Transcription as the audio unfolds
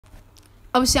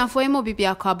Obviously, for him, be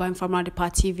a carbon from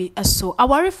Adepa TV. So, I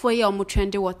worry for you, I'm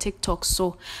trendy or TikTok.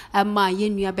 So, my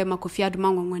yen ya be makofia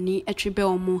dumangwani, a tribe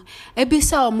or more.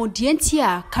 Ebisa or more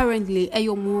dientia currently, a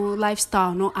yomu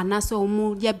lifestyle, no, and also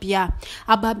omu yabia.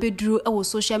 Ababe drew our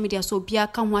social media, so bia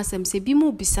can was them say,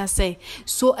 bimu bisase.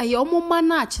 So, a yomu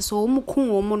manach, so omu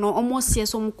kumono, almost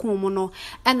yes, omu kumono,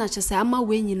 and I just say, I'm a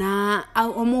winina,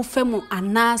 omu femo,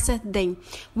 and nasa then.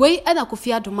 Way and a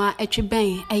kofia duma, a tribe,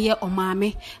 a year or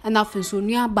mammy, and often so.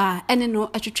 Ba ene no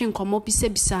atwetwe nkomo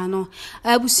bisa no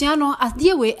abusua no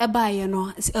ade we ebaye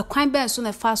no kwan be so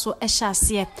na fa so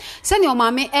ehye se ne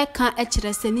omame eka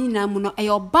ekire se ni na mu no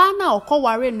eyoba na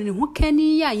okoware no ne hu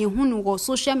kani ya ye hu no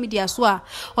social media so a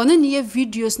ono ne ye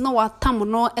videos na watam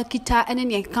no ekita ene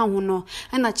ne eka hu no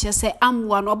na che se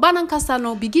amwa no oba na nkasa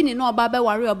no beginning no oba be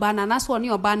ware oba na so ne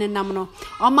oba ne nam no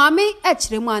omame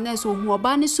ekire mu ana so hu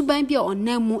oba ne suban bi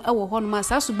onamu ewo ho no ma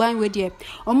sa suban we de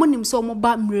omonim se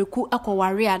omoba mreku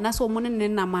warea na so mo ne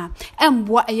nama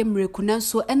emboa eye mreku na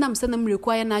so enam se na mreku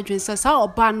aye na adwensa sa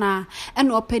oba na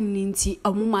ena opani nti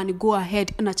omuma ne go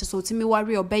ahead na che so timi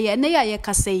ware obeye na ya ye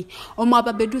kasei omo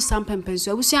ababedu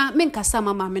sampempenso abusia menkasa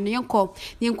mama me ne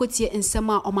yenko tie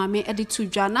ensema omame ede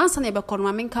tudwa na ansa na ebe kono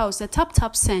mama menka o se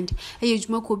tap send eye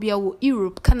djuma ko bia wo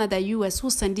Europe Canada US wo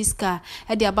send this car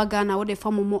ede abaga na wo de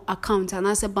famomo account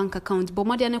na se bank account bo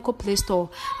mo de ne ko Play Store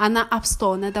ana App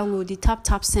Store na download the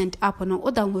tap send app no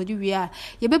o download we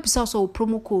you be also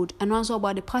promo code and also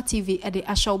about the Part TV at the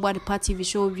Asha about the Part TV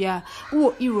show via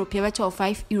Europe you betcha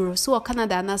 €5 so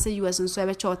Canada and also US and so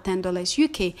betcha $10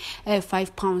 UK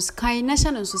 £5 kai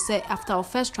national so say after our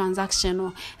first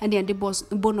transaction and then the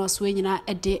bonus when you na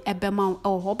a day ebema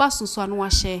or hobasun so no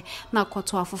share na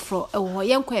kwato afofro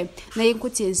yenkwe na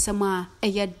yenkuti nsema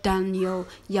eye Daniel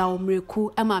ya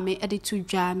omreku amame ede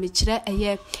tudwa me kire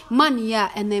eye mania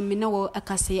ene me no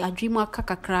akase adwima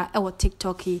kakakra e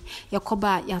TikTok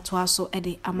yakoba yatoa so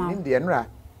ede ama in the enra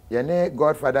yene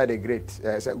Godfather the great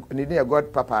need a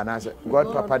God Papa na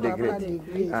God Papa the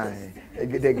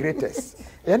great the greatest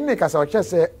yene kasa o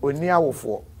chese oni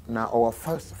awofo na our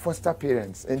foster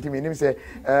parents enti menim say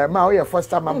ma o ye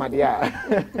foster mama dia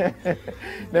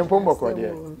na mpomboko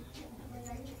dia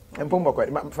mpomboko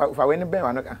fa weni ben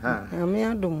wa no ha ame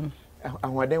adom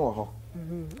ahoden wo ho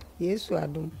Yesu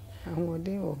adom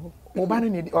ahoden wo ho oba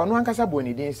ne ono ankasa bo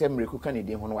ne din se mreku ka ne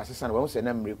din ho no wasesa no wo se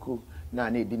na mreku na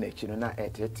na edi na chi no na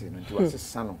etete no nti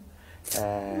wasesa no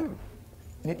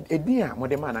edin a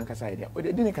modema ankasa ide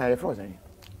edin ne kan refer zan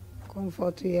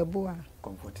comfort yeboa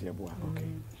okay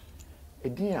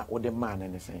edin a wode ma na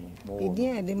ne sen mo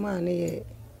edin a de ma na ye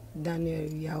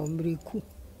Daniel ya mreku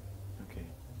okay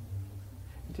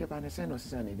nti ba ne sen no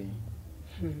sesa ne din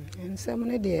ensem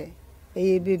ne de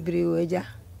eye bebre oja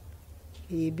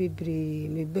bebre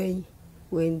me ben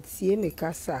wentie me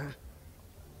kasa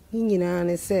nyina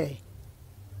ne se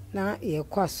na ye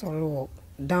kwasoro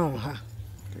down ha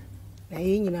na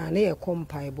ye nyina ne ye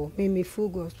kompaibo me full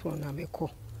gospel na me ko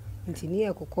nti ne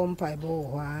ye kompaibo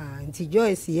ho a nti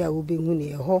Joyce ya obehu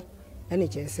ne ho ene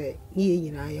che se ne ye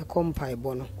nyina ye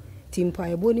kompaibo no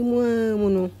timpaibo ni mu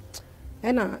no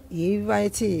ena ye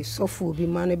invite sofo bi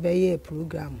ma ne be ye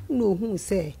program no hu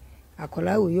se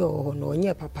akola wo yo ho no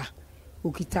onye papa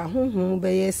ukita honhom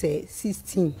be ye se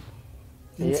 16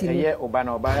 nti ye oba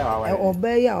na oba ya aware oba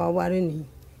ya aware ni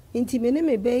nti me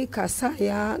ne be kasa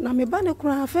ya na me ba ne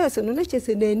kura first no na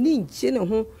chese na ni nche ne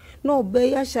ho na oba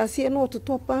ya hyase na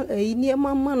ototopa ni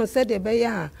mama no se de be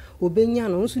ya obenya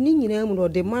no nso ni nyina mu no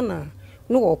de mana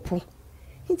no opo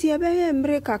nti e be ye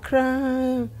mbre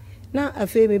kakra na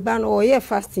afi me ba no oye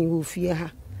fasting wo fie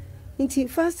ha nti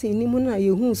fasting ni mu na ye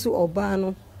hu so oba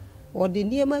no odi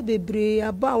niema bebre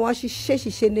aba wa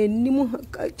hihye na nimu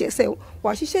se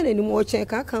wa hihye na nimu o chen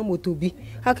ka motobi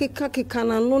hakeka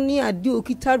na no ne ade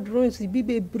okita drones bi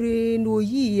bebre no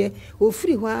yiye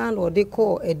ofiri hwa na ode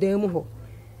ko edam ho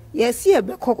yesi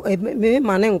ebe me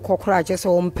mane nkokora che se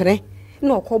o mpre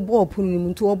na okobo opunu nimu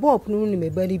nti obo opunu ni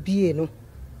mebali bie no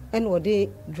ene ode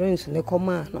drones ne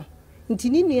koma no nti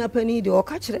ni nua pani de o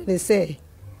ka kire ne se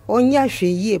onya hwe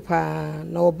yie pa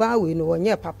na oba we no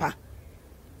onye papa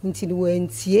nti ni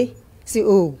wantie se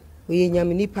oye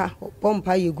nyame nipa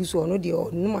pompa yeguso ono de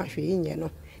onum ahwe yenye no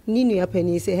ni nua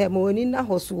pani se he ma woni na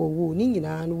hoso wo ni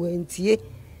nyina no wantie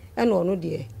ene ono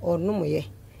de onum ye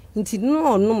nti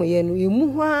no onum ye no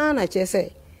emu hwa na che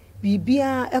se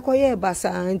bibia ekoye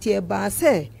basa nti e ba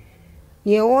se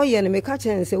ye wo ye ne meka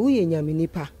chen se uye nyame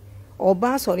nipa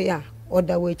oba sori a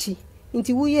oda wachi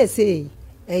nti wuye se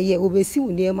eye obesi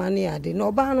wune ma ne ade no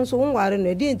oba no so wonware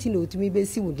no de nti na otumi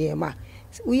besi wune ma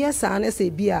uye sa na se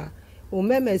bia o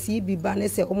memesi bi ba ne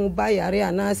se o mu ba yare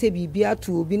ana se bibia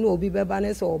tu obi no obi beba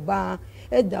ne se oba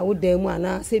eda wo dan mu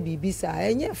ana se bibi sa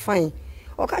enye fine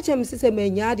o ka chem se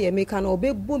manya de me ka na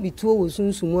obebo bituo wo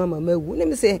sunsumu ama mawu ne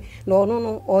me se na ono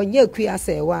no onye akua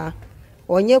sewa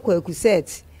onye kwaku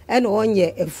set ena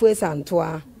onye efue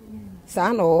santoa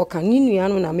saa na o kan ninu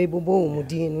anu na mebobo wo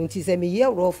mudin no nti se me ye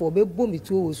rofo obebo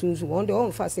bituo wo sunsumu on de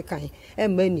on fa se kan e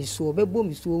ma ni so obebo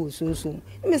bituo wo sunsumu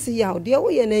me se ya de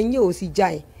wo ye na nye osi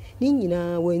jai ni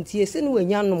nyina wantie se no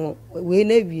wanya no we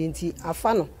na wie nti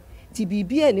afa no ti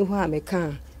bibia ni ho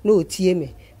ameka na otie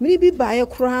me miri bi baaye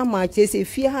kura ma chese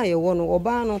fie ha ye wo no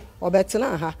oba no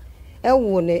obetena ha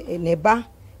ewo ne ba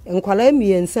nkwala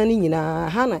miensa ni nyina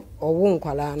ha na owo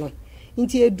nkwala no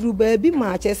nti eduru ba bi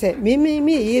ma chese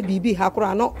mi ye bibi ha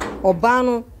kura no oba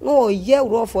no no ye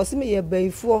rofo se me ye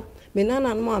baifo me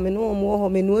nana no ma me no mo ho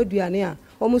me no aduane a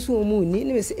omuso omu ni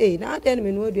me se na ade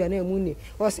me no aduane amu ni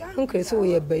o se ankre se wo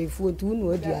ye baifo tu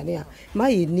no aduane a ma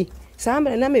ye ni saa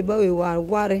me na me ba we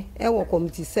ware ewo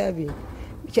committee serving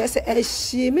chese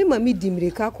ehie me ma mi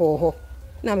dimirika ko ho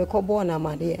na me kobo na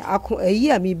made ako ayi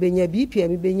a mi benya bipia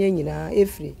mi benya nyina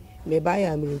efri me ba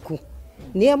ya miriku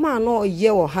ne ma no ye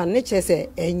wo ha ne chese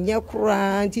enye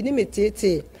kura nti ne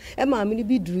metete e ma mi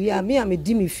bi duru ya me a me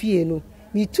di mi fie no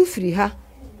mi tu firi ha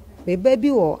me ba bi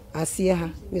wo ase ha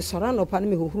me sora no pa ne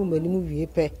me hohuru mani mu wie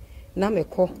pe na me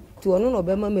ko tu ono no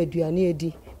be ma maduane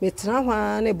edi me tra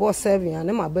hwa ne bo serving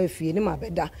ane ma ba fie ne ma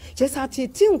beda chese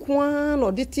atete nkoa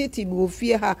no de tete bi wo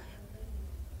fie ha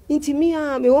nti mi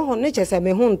a me wo ho ne chese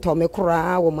me ho nto me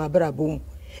kura wo ma brabom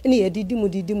ne ye didi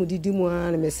mu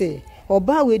a ne me se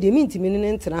oba we de mi ntimi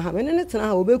ne ntra ha me ne ntra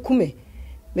ha obekume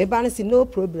me ba ne si no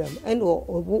problem and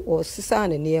o sisa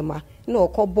ne niema na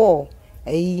okobo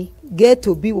ayi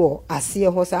ghetto bi wo ase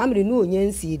ho sa amre no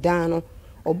onyansi dan no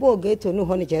obo ghetto no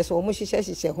ho ne chese o mo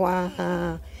hihye ho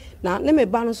a na ne me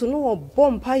ba no so no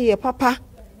obo mpa ye papa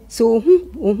so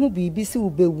ohu bibi si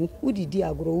ubewu udidi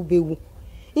agoro ubewu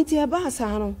nti e ba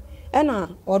asa no ena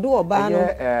odo oba no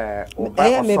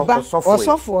me ba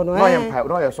osofo no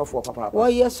no ye sofo papa wo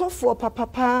ye sofo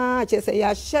papa chese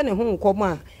ya hye ne ho nkomo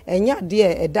a enya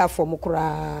de eda fom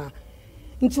kura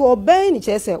nti oben ni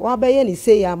chese wa ba ye ni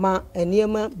se ya ma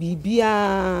eniema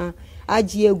bibia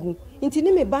agi egu nti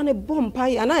ne me ba ne bompa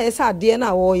ya na ye sa de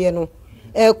na wo ye no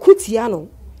kutia no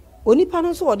onipa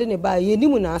no so ode ne ba ye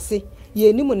nimu na ase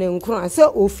ye nimu ne nkron ase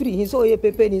ofiri hi so ye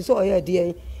pepe ni so ye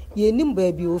de ye nim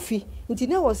ba bi ofi nti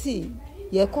na wo si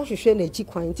ye ko hwehwe na chi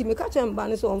kwan nti me ka che mba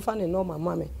ne so omfa ne no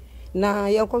mama me na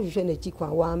ye ko hwehwe na chi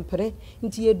kwan wa mpre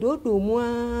nti ye dodo mu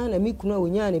a na mi kunu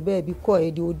onya ne ba bi ko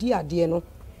e de odi ade no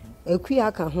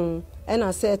akua ka ho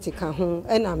ena set ka ho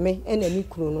ena me ena mi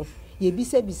kunu no ye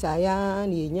bisa ya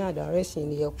na ye nya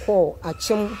direction ye ko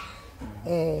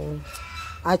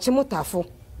achim tafo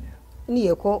ni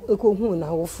ye ko ekohu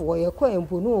na wofo ye ko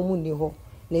empo no omu ni ho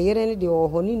na yere ne de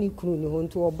ho ni kunu ni ho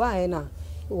nto oba na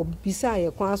obisa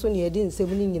ye kwa so ne ye de nsem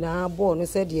ni nyina bo no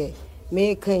se de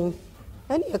me kan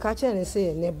ani ye ka che ne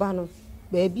se ne ba no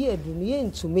ba bi adu ne ye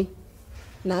ntume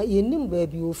na ye nim ba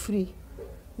bi ofiri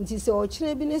nti se o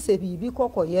kire bi ne se bi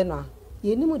kokoye na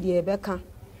ye nim de ye beka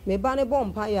me ba ne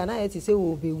bompa ya na ye ti se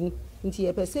wo bewu nti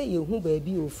ye pese ye hu ba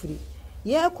bi ofiri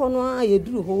ye kono a ye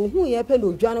duru ho hu ye pe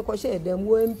no dwane ko hye dem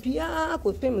wo mpia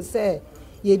ko pem se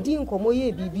ye di nkomo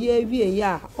ye bibia wie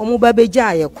ya omo ba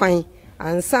beja ye kwan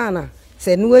ansana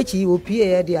se nu achi opie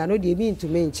ye de ano de bi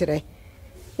ntume nkire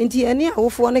nti ene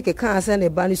awofo ne keka ase ne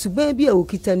ba ne suban bi a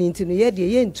okita ne nti no ye de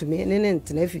ye ntume ne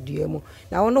ntena fidua mu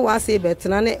na wono wa se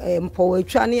betena ne mpo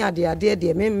atwa ne ade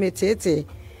de memmetete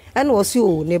ene wo se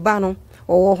o ne ba no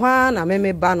owo hwa na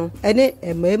meme ba no ene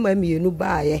emema mienu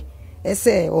ba ye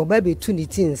ese oba betu ni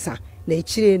tinsa na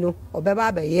ekire no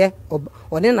obeba ba ye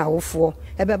one na awofo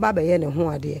ebeba ba ye ne ho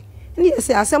ade ne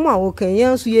ese asem a wo kan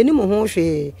yan so ye ni mo ho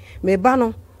hwe me ba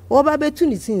no oba betu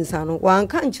ni tinsa no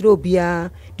wanka nkire obia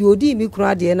de odi mi kunu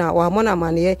ade na wa mona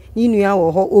mane ni nua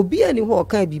wo ho obia ni ho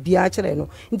kan bibia kire no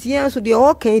nti yan so de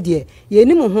o kan de ye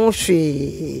ni mo ho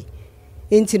hwe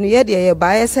nti no ye de ye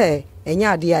ba ye se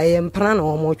enya ade a ye mpra na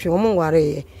omo twe omo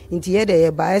ware nti ye de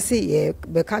ye ba se ye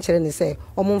be ka kire ni se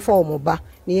omo mfa omo ba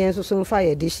ni ye nso so mfa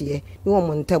ye de hye ni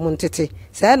omo ntam ntete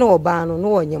se na oba no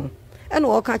no onyem ena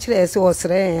o ka kire se o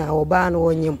sere ya oba no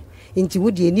onyem nti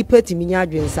wodi nipa timi nya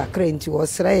adwen sakra nti o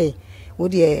sere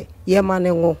wodi ye ma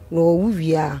ne ngo no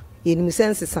wuwia ye nim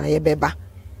sense san ye beba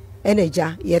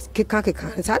eneja ye keka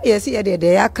sa ye se ye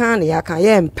de ya kan na ya kan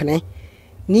ye mpene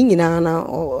ni nyina na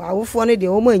awofo ne de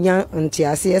o ma nya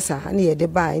ntiase esa na ye de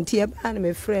ba nti ye ba na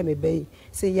me frɛ me bai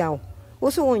se yawo wo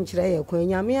so won kire ye kwan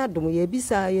nyame adom ye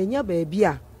bisa ye nya ba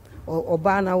bia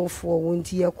oba na awofo wo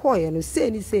nti ye kɔ ye no se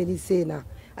ni na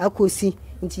akosi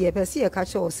nti ye pese ye ka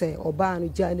che o se oba no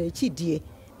gya na chidie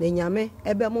na nyame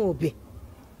ebe ma obi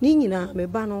ni nyina me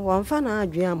ba no wamfa na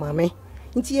adwen ama me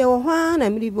nti ye wo hwa na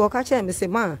me bi o ka che me se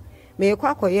ma me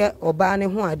kwa koye oba ne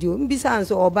ho ade o mbisa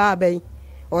nso oba abai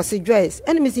o se Joyce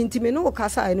ene me sintime no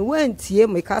kasa ene wantie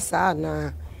me kasa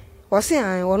na o se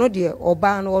an wono de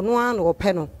oba no ono an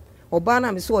ope no oba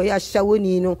na me se o ya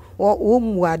hyawoni no o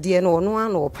mu ade no ono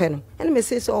an ope no ene me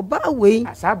se oba wei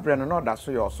asabre no da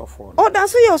so ye osofo o da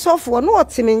so ye osofo no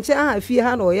otime nche ha fie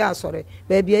ha na o ya asore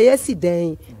ba bia ya si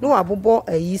dan no wabobo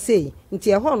ayi sei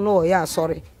nti e ho no o ya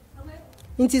asore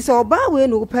nti so oba we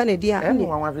no pa ne dia ene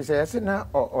wan fi se na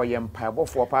oyempaibo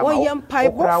pa ma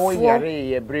oyempaibo wo yare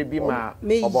ye brebi ma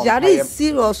me yare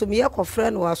serious me ye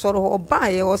kofre no asoro oba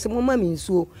ye o se mama mi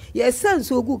nsuo ye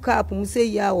sense ogu cap mu se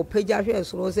ya o pagya hwe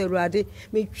soro se ruade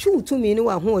me twutu mi ni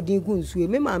wa ho odin gu nsuo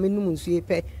me ma me num nsuo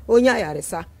pe onya yare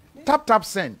sa tap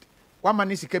send wa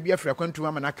mani sika bi afra kwantu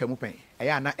ama na kamu pen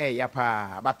eya na ya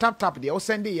pa ba tap de o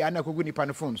send ya na kogu nipa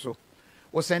ne phone so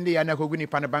o send ya na kogu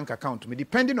nipa ne bank account me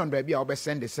depending on baby a o be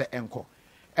send se enko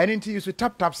anything you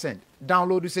tap send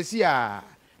download sesia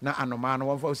na anoma no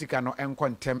wonfa osika no enko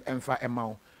ntem emfa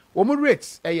ema wo mo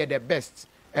rates the best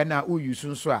na u use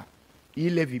nso a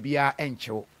e-levy bia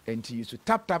enchew enti you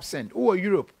tap send o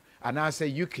Europe ana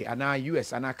say UK ana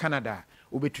US ana Canada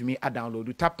obetumi a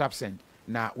download tap send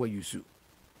na we use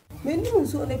me num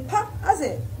so ne pa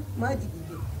ase magic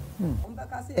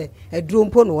ombaka se eduro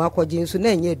mpo no akwaje nso na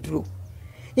enye eduro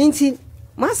nti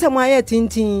masama ya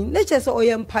tintin na chese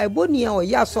oyempaibo ni a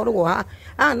oya asore wo ha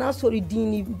na asore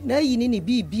din na yini ni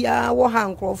bibia wo ha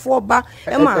nkrofo ba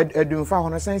ema edunfa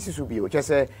hono sense su bi o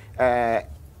chese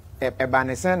eba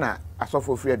ne sen na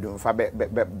asofo firi edunfa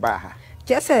ba ha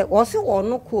chese wo se wo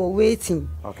no ko waiting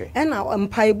okay na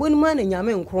empaibo ni ma na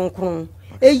nyame nkronkron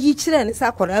eyi kire ne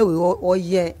sakora we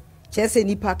oye chese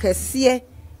nipa kese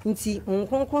nti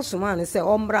nkonkon soma ne se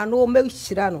omra no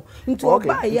mehira no nti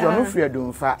oba ya nti no firi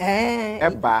adumfa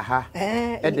eba ha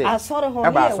ede asore ho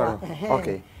eba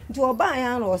okay nti oba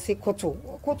ya no se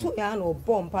koto ya no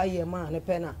bompa ye ma ne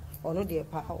pe na ono de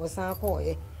pa osan ko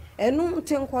ye enu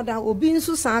ntenkoda obi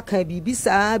nso san ka bibi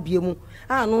saa biemu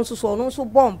no nso so ono nso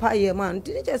bompa ye ma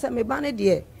nti ne se me ba ne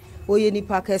de oye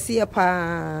nipa kese ye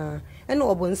pa ene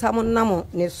obunsam nam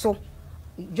ne so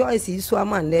Joyce isu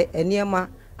amande eniema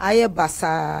aye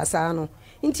basa sa no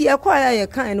nti ekwa ya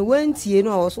kan no wantie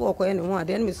no so okoye ne ho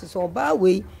ade ne meso oba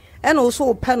wei e na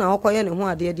so pe na okoye ne ho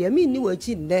ade de mi ni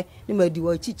wachi nne ni madi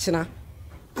wachi kina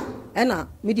e na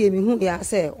mi de mi hu ya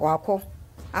se wakọ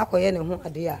akoye ne ho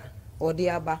ade a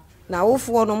ode aba na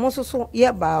wofo no mososo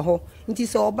ye ba ho nti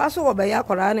se oba so oba ya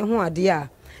akora ne ho ade a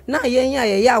na yen ya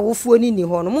ye awofo ni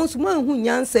ho no mo nso ma hu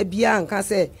nyansa bia nka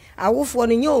se awofo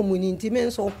no nya omuni nti me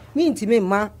nso mi nti me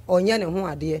ma onye ne ho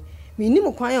ade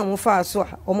minim kwan a mo fa so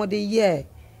a omode ye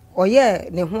oye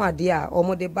ne ho ade a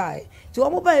omode bae ti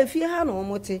omo bae fie ha na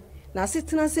omote na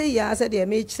setena se ya se de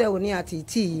me kire woni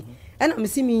atiti e na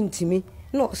msi mi ntimi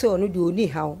no se onu de oni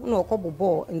ha na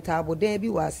okobobo ntabodan bi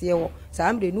wase wo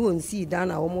sa mre no onsi da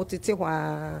na omotete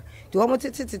hwa ti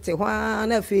omotete hwa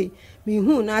na fe mi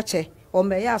hu na che o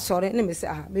me ya sore ne me se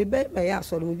me be me ya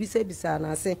sore me bisa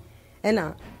na se e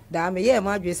na da me ye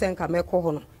ma dwe se nka me ko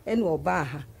ho no e na oba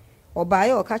ha oba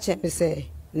ye o ka che me se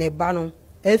ne ba no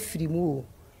afiri mu o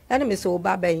ene me se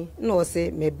oba ben na o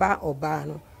se me ba oba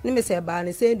no ne me se ba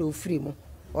ne se na ofiri mu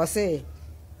o se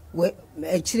we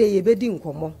echire ye bedi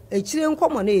nkomo echire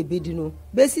nkomo na ebedi no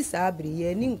besi saa abiri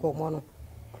ye ni nkomo no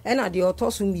ena de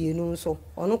otoso mienu nso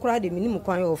ono kra de minim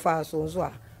kwan yo fa so nso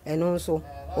a eno nso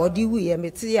odi wu ye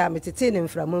metete ne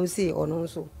mframam se ono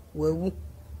nso wawu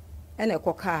ena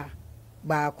ekoka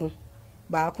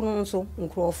baako nso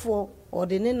nkrofo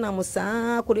ode ne nam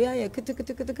saa korea ye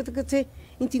kete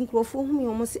nti nkrofo hu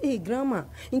yo mo se grandma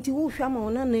nti wo hwa ma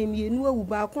ona na mienu awu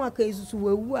baako aka isusu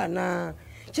wawu ana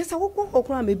chesa woko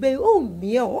okra mebe o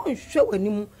mie o nhwe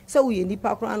wanimu se wo ye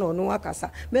nipa kra na ono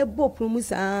akasa mebo promu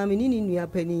saa menini nua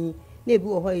pani na ebi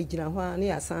wo ho ejina ho na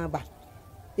ya san ba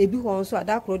ebi ho nso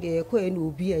adakro de ye ko e na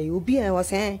obi a wo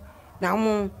sen na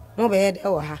mo be ye de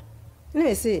wo ha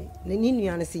na se ni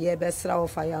nua ne se ye be sra wo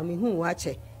fa ya me hu wa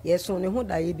che ye so ne ho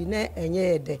da ye bi na enye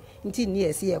ye de nti ni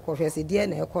ye se ye ko hwese de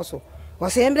na ekoso wo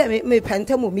se embre me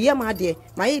pantamo me ye ma de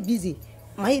ma ye busy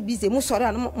my busy mu sori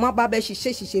an ma ba ba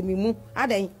hihye mi mu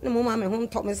adan ne mu ma me ho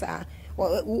ntom sa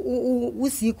wo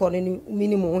si ko ne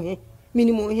minimum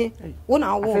he wo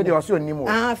na wo afede oso onimo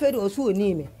afede oso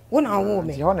onime wo na wo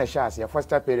me ye ho na shas ya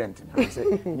foster parent na say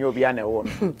nyi obi a na wo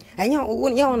no anya wo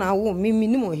ye ho na wo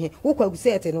minimum he wo kwagu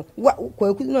set no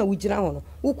kwagu na wujira ho no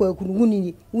wo kwagu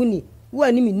wuni wo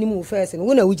ani minimum first no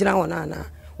wo na wujira ho na na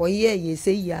oye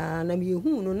se ya na me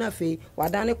hu no na fe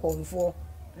wadane konfo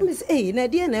me say na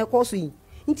de na ekoso yi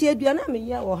nti aduane me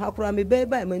ya wo hakora me be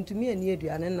ba mantumi ani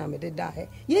aduane na me de da he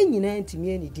ye nyina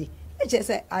ntumi ani di e che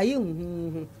se aye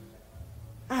hu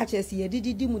a che se ye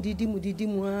didi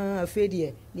mu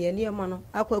afedie ne ene ma no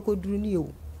akwakoduru ni ewu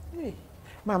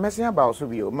ma mesi aba oso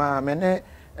bi o ma me ne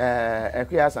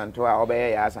ekuya santo a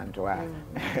obeye ya santo a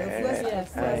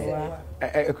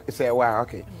say wa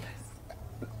okay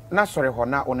na sorry ho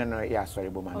na one no ya sorry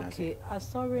bo ma na okay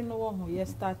sorry no wo ye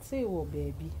start say wo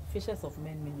baby Fishes of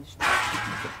Men Ministry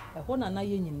ho na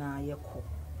ye nyina ye ko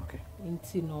okay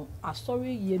nti no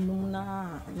sorry ye num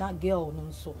na girl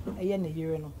no so eye ne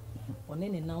yire no one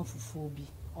ne nan fufu bi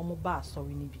omo ba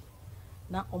sorry ni bi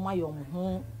na omayo mo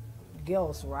ho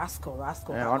girls rascal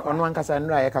on one kasa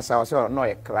no ya kasa o no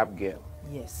a club girl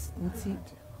yes nti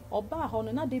oba ho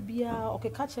no na de bia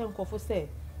okeka che nkofo se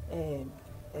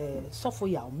sofo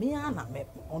ya me ana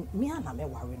me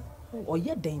ware no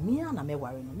oye den me ana me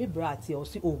ware no me brati o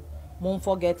si o mon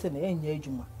forget na enya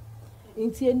adwuma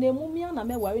nti enemu me ana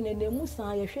me ware na enemu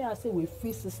san ye hwe ase we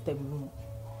free system no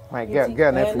my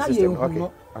girl na free system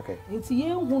okay nti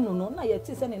ye hu no na ye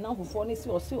ti se ne nanfofo ne si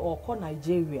o si okọ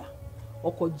Nigeria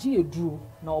okoji eduro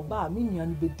na oba me nua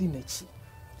no bedi nachi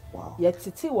wow ye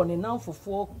tete woni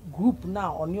nanfofo group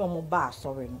na oni omo ba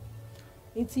asore no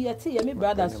nti ye te ye me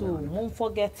brother so mon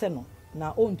forget no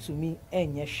na ontumi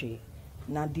enye hwe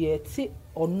na de ti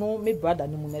ono me brother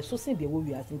no mu na so se de wo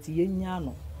wi ase nti ye nya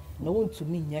no na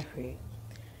ontumi nye hwe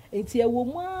nti ye wo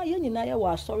mu a ye nyina ye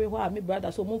wa asore ho a me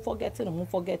brother so mon forget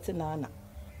na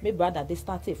me brother they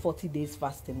started 40 days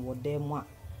fasting wo dem a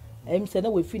say na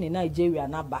we fi ni Nigeria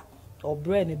na ba or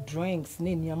bread drinks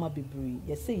ne niama bebree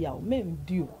ye say ya mem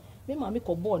dio me ma me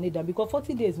ko ball ni dan because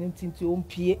 40 days ntinti o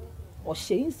mpie o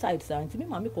she inside sa nti me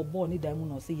ma me ko ball ni dan mu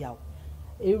no say ya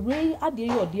ere ade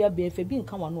ye ode be fe bi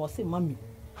nka wa no o say mami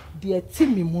de ti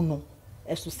mi mu no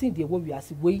eso sin de wo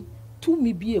wiase wei tu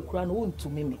mi bi ekura no won tu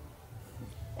me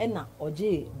ena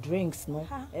oje drinks no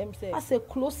say as a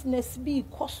closeness bi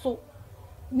koso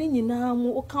ni nyina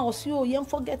mu o ka o si o ye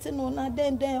forget no na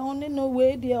den on no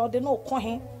we de o de no ko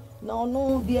he na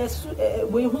ono de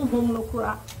we honhom no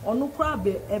kura ono kura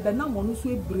be ebe na mo no so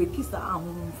breaki sa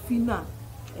ahom fina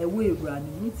we ewura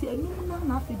ni nti enu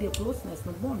na fi the closeness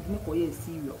no bond me ko ye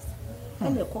serious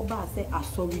ene ko ba say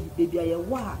asori baby aye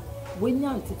wa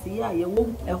wenya ntete ya ye wo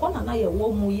ho na ye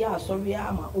wo mu ya asori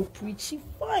ama o preach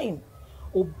fine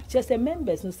o just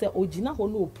members no say ogina ho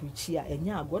no o preach ya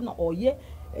enya agro na oye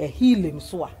healing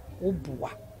so a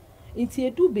obuwa nti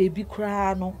edu baby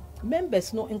kura no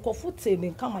members no nkofo te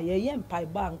ne kama ye mpai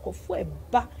ba nkofo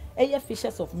eba eye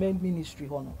Fishes of Men Ministry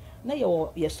ho no na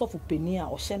ye sofu peni a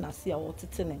o hye na se a o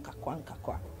tete ne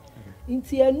nkakwa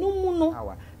nti enum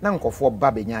no na nkofo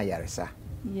ba benya yaresa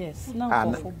yes na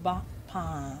nkofo ba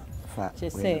pa che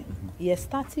say ye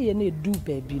start ye na edu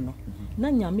baby no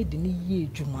na nyame de ne ye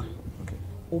adwuma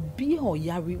obi ho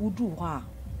yare udu ho a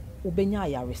obenya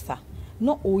yaresa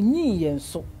no onyi ye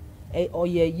nso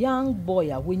oye young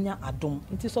boy a wenya adom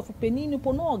nti sofu peni ni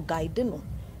po no guide no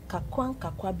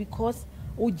kakwa because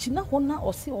ogina ho na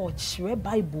o se o chire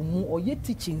bible mu oye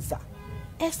teachings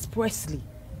expressly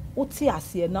oti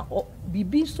ase na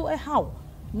bibi so how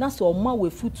na so o ma we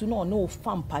futu no o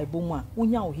fam bible mu a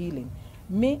wonya o healing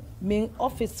me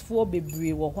office for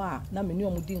bebre wo ho a na me ni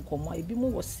omudi nkomo ebi mu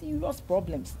was serious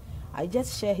problems. I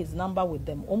just share his number with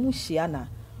them omu hia na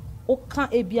oka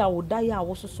ebia wodaya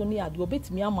awososo ne ade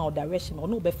obetimi ama o direction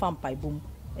ono be fam bible mu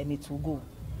and it will go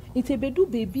nti bedu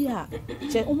baby a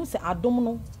che ohu se adom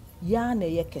no ya na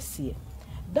ye kese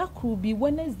that could be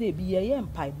Wednesday bi ye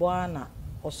mpaibo ana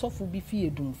osofo bi fi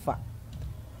edumfa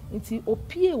nti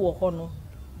opie wo ho no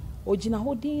ogina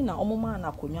hodin na omoma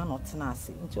na konwa no tena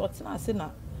ase nti otena ase na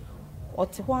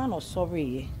ote ho ana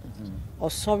osori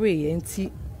ye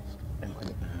nti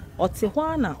ote ho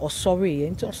ana osori ye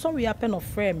nti osori ya pen of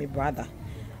friend me brother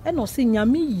e no se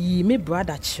nyame yi me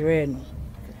brother kire no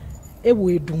e wo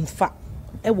edumfa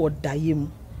e wo dayem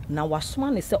na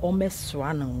wasoma ne se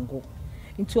omesra na ngo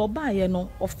nti oba ye no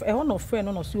ho no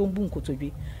friend no so ombu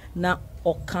nkotodwe na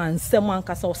okansem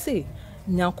ankasa o se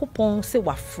Nyankopon se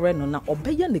wa frɛ no na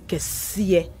obeye ne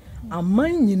kɛseɛ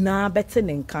aman nyinaa bɛte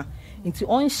ne nka nti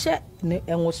ɔnhyɛ ne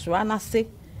enwosora na se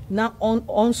na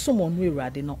ɔnsomo no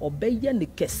Awurade na obeye ne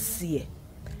kɛseɛ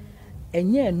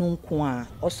enye no nko a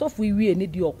ɔsɔfo wie ne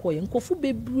di ɔkɔye nkɔfo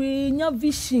bebree nya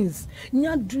visions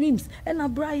nya dreams na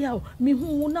braya me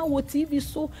hu na wo TV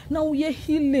so na wo ye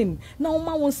healing na wo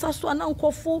ma wo nsaso na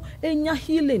nkɔfo enya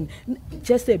healing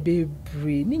just a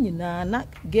bebree ni nyinaa na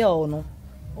girl no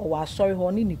or was sorry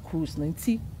honey ni cruise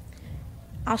nti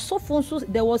asofo so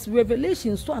there was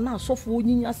revelation so na asofo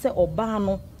nyinya se oba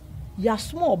no ya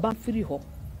small oba free ho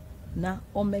na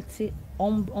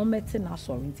omete na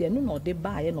sorry nti enu na ode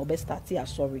ba ye na obe start ya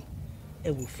sorry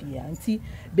e wo fia nti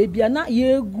baby na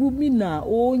ye gu mi na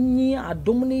onyi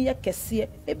adom ne ye kese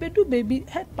ebedu baby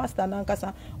head pastor na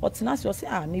nkasa otena se o se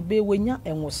ne be wenya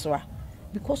enwosra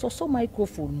because also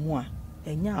microphone mu a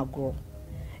enya agro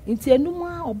nti enu mu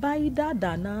a oba yi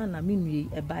dada na minue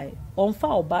e bai onfa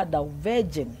oba da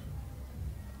virgin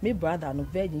me brother no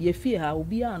virgin ye fie ha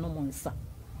obi a no monsa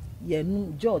ye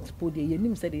nu jot podi ye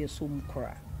nim se de so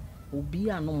mkora obi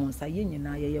a no monsa ye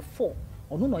nyina ye 4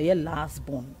 ono no ye last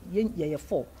born ye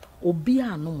 4 obi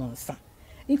a no monsa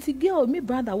nti girl me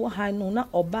brother wo ha no na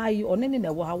oba yi onene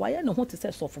na wo ha wa ye ne ho te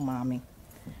se sofo maame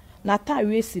na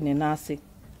tawe si ne na ase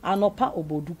anopa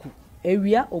oboduku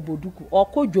ewia oboduku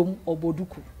okodwom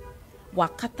oboduku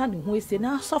wakata ne ho ese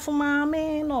na sofo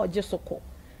maame na oje soko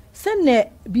se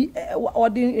ne bi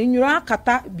odi enwura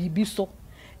akata bibi so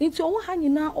nti owo ha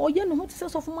nyina oye ne ho te se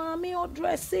sofo maame o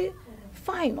dress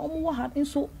fine omo wo ha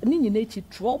nso ni nyina echi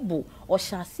trouble o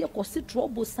hyase kosi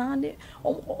trouble sane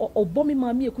obomi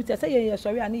maame ekuta se ye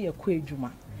sori ani ye kwa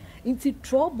adwuma nti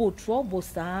trouble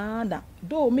sana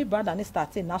do me brother ne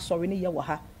starting na sori ne ye wo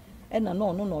ha ena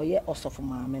no ye osofo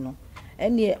maame no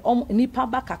ene nipa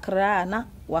ba kakra na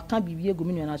waka bibi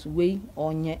egumi no na so wei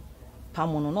onye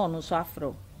pamono no so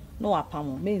afro no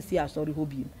apamo mensi asori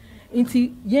hobi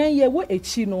nti yen ye wo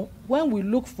echi no when we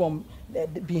look from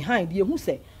behind ye who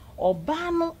say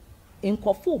oba no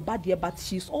nkofo oba de but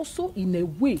she's also in a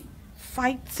way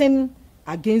fighting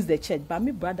against the church but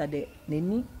me brother de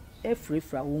neni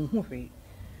efrefra won hu hwe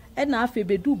ena afa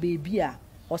bedu baby a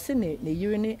o se ne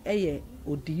yire ne eye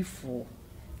odifo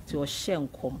ti o hye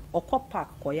nkom okopa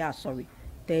koya sorry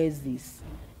Thursdays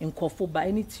nkofo ba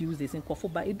any Tuesdays nkofo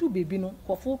ba edu baby no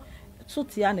nkofo so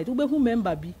tia na do be hu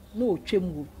member bi na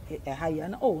otwem haya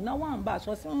na na wan ba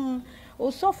so se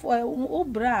o sofo o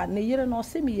bra ne yire no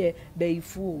se me ye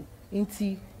baifu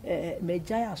nti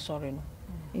megya asore no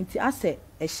nti ase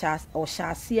o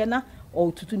hyase na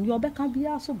o tutu ni obeka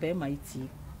bia so be ma itie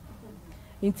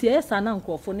nti esa na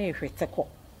nkofo na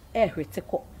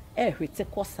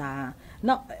ehweteko saa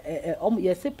na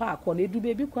yese pa akọ na edu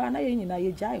baby kwa na ye nyina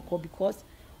ye gya ekọ because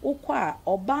ukwa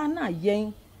oba na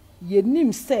yen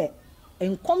yenim se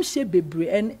enkom she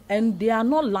bebre and they are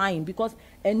not lying because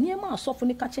eniema asofo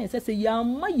ni ka chen say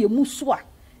yamma yemuso a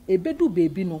ebedu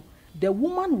baby no the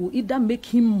woman will either make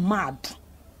him mad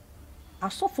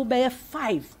asofo be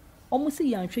 5 almost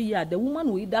yanhwe ya the woman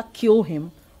will either kill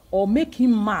him or make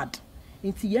him mad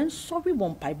nti yen sorry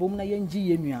bon paibom na yen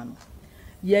gi yenua no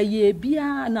ye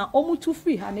bia na omutu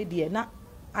free ha ne de na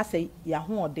asay ya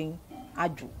ho odin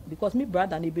aju because me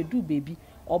brother na ebedu baby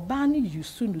oba ni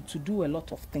used to do a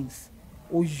lot of things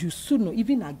or used no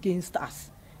even against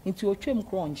us nti otwem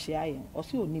kro onhye ayen o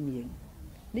se onim yen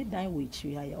ne dan we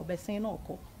chi ayen obesen na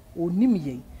okọ onim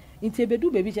yen nti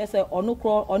ebedu baby je say ono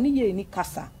kro oni ye ni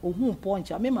kasa ohun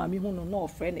poncha me ma me hu no na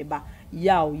ofre ne ba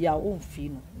ya onfi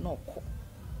no na okọ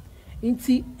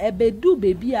nti ebedu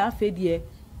baby a afedie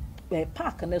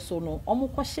park ne so no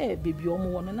omukọ share baby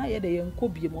omo wono na ye de ye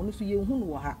nkobie mo no so ye hu no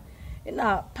wo ha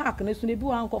na park ne so ne bi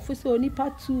wa nkofo se oni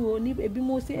part 2 oni ebi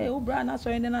mo se o bra na so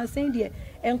ne na sen de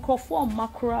enkofo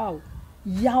makra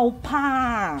yaw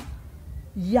pa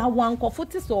ya wan nkofo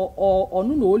ti so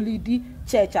onu na olidi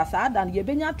church asada na ye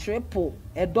benya triple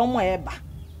edomo eba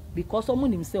because omo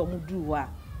nim se omo duru wa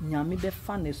nyame be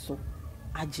fa ne so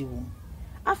ajewo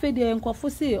afede nkofo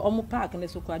se omo park ne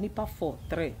so kwa nipa 4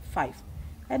 3 5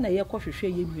 na ye kohwehwe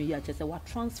ye nwe ya chese wa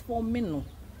transforming no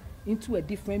into a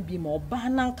different being oba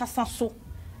na nkasa so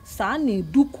saa na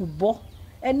dukubo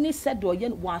eni said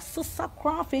oye wa sesa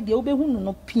kra fe de obehu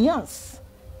no pians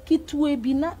kitwe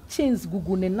bi na chains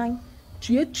gugu ne nan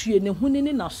tue ne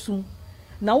hunini na sum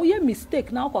na wo ye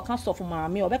mistake na akoka sofu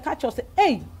maame obeka cho se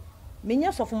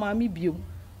menya sofu maame biom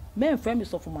men frame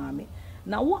sofu maame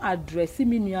na wo address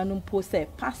mi nuanu mpo se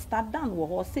pastor Dan wo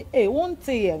ho se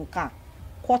wonte ye nka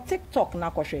ko TikTok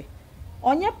na kohwe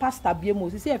onye pastor biemo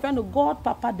si say friend God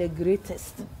Papa the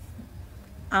greatest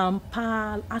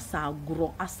ampal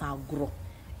asagro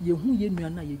ye hu ye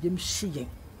nuana ye jem hye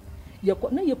ye ko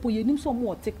na ye po ye nim so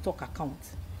mo TikTok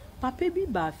account papa bi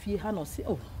ba fie ha no se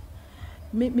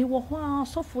me wo ho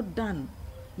asofo Dan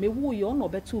me wo ye ono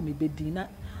beto me bedi na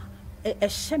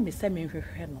hye me se me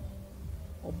hwehwe no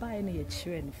obae na ye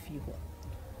kire no fie ho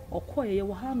okoye ye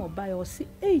wo ha no obae o se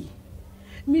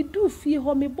me du fie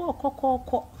ho me bo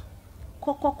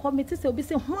kokoko me ti se obi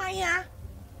se hwan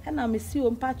na me si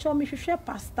o mpa cho me hwehwe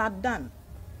pastor Dan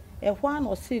hwan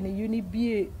no se ne uni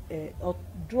bie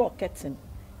draw curtain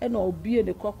na obi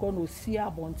ne kokoko no si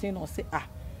abonten no se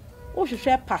o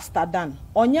hwehwe pastor Dan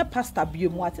onye pastor bie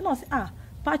mu ati no se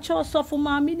pacho sofo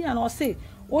maami ni ana say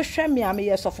wo hwe me ame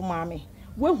ye sofo maami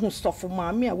we hu sofo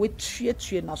maami a we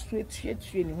tue na so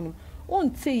tue ni hunu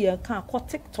onte ye kan ko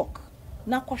TikTok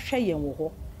na ko hwe ye wo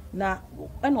ho na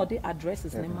and all the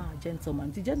addresses ne ma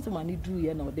gentleman the gentleman ni do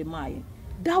ye na the my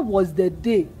that was the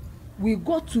day we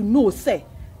got to know say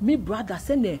me brother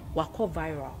say ne wako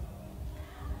viral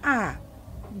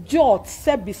jot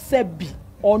sebi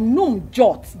onum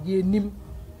jot yenim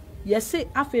yesi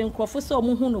afi nkrofo se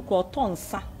omo hu no ko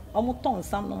tonsa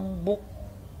no mbo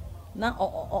na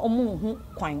omo hu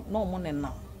kwan na omo ne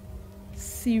na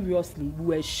seriously we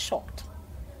were shocked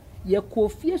ye ko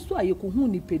fie so a ye ko hu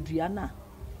ni pedua na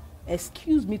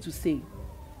excuse me to say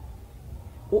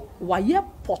wa ye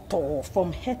poto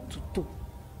from head to toe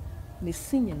ni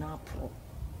sinye na pro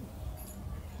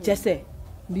just say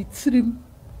ni trim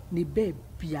ni be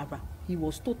biara he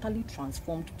was totally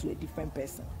transformed to a different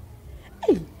person.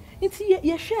 Hey, it's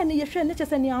ye share ne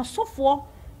just any asofo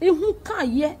ehu ka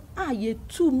ye ye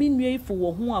 2 minue for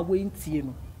wo ho a we ntie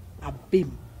no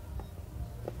abem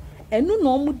enu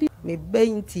no mu di me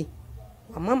benti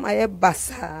mama ye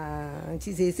basa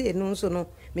nti sese no so no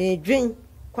me dwen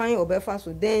kwan obefa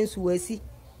so dance wasi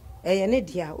eye ne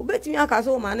dia obetimi aka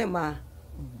so ma ne ma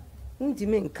nti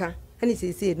me nka ani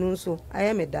sese no so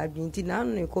aye me da dwen nti na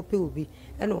no ekope obi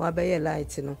eno abeye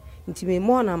light no nti me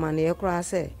mo na ma ne ekra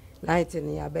se light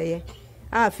ne abeye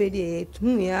afedi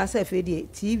hu ya se fedi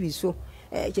TV so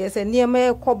chese niema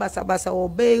ekọ basabasa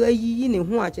obe ayiyi ne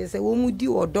hu a chese wo mudi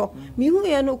odo mi hu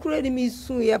ye no kure ni mi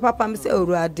su ye papa mi se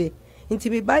Awurade nti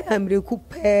mi ba ya mreku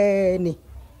pe ni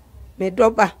me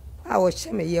doba a wo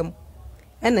hye me yem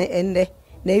ene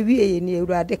na wie ye ni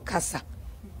Awurade kasa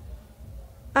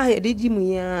ye didi mu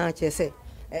ya chese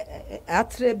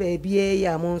atre ba bie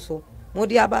ya mo nso mo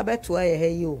di aba beto ye ha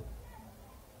yi o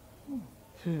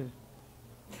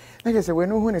na chese we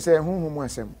no hu ne se honhom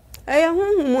asem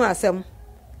honhom asem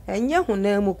enye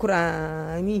hona mu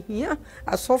kura mi hia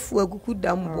asofo aguku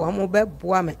dambo amo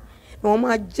beboa me na o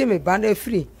ma je me ba na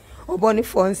free oboni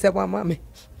fo nse ba ma me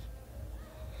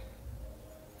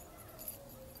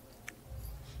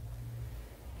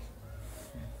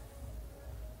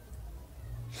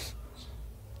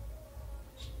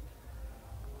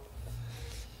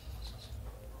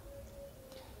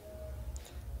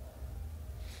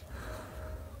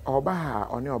oba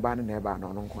oni oba ne eba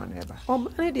no no nkwa na eba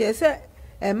oba ne de se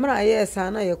emra ye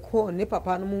sana ye ko ne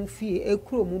papa no mu fie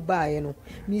ekuro mu baaye no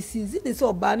mi sizi ne se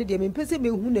oba ne de me pese me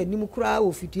hu nanim kura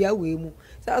ofitua we mu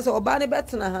sa so oba ne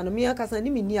betena ha no me akasa ne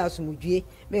me ni asomdwe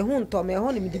me hu nto me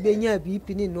ho ne me de benya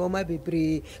BP ne no ma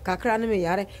bebre kakra ne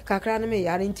me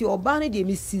yare nti oba ne de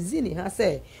me sizi ne ha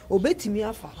se obetimi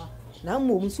afa na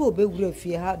mmom so obewura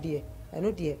fie ha de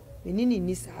eno de me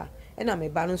ni sa ena me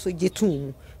ba no so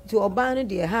getum nti oba ne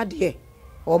de ha de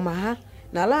o ma ha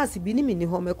na last bi ni mi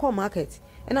ho me ko market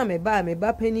ena me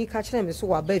ba pani ka kire me so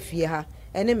wa ba fie ha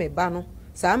ene me ba no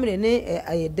sa amre ne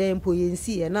ayeden po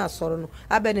yensi e na asoro no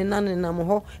abe ne nan nam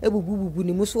ho ebubububu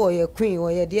ni muso oye queen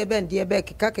oye de be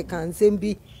keka nsem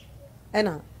bi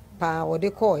ena pa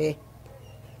wode ko ye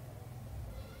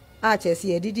a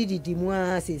chesi e didi mu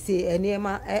a sese ene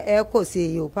ma ko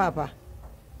se yo papa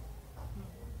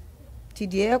ti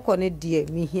de ko ne de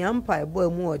mi hiampa ebo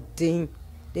mu odin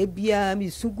de bia mi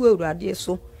sugu Awurade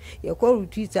so ye ko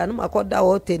retreat anu makoda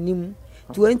wo tanim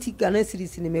 20 Ghana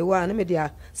series ni me wa na me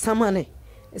dia samane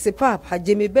se papa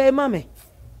je me be ma me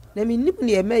na mi nim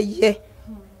ne me ye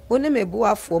woni me bo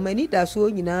afo mani da so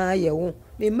nyina ye wo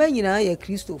me ma nyina ye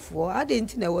Kristofo ade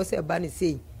nti na wo se ba ne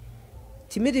sei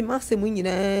ti me di masem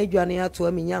nyina dwane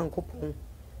ato me nyankopon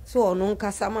so ono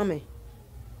nkasa ma me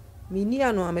mi ni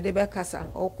anu amede be kasa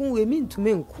okun we mi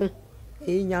ntume nku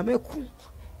nyame ku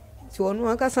ti onu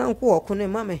akasa nku okun ne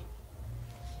ma me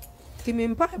ti mi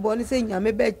mpa bo ni se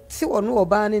nyame be ti onu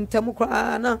oba ni ntam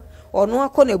kra na onu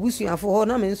akona busuafo ho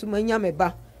na me nso ma nyame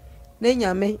ba na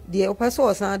nyame de opese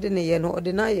osan de ne ye no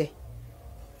de na ye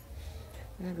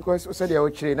because said ya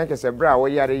ochire na kese bra wo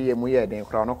yare ye mu ye den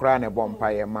kra no kra na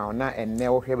bompa ye ma na enne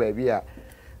wo hwe ba bi a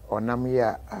onam ye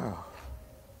a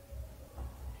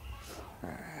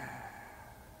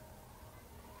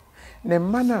ne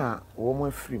mana wo mo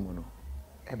afiri mu no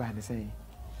e ba ne sei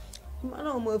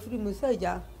mana wo mo afiri mu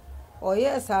seja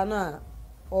oye sa na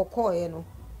okoye no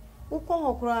ukọ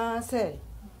hokura se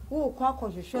wo kwa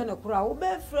akohwehwe ne kura wo be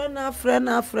frɛ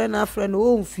na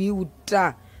wo mfi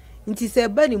wuda nti se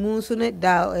ba ni mu nso ne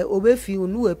da obefi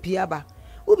unu apia ba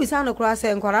wo bisa ne kura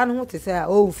se nkora ne ho te se a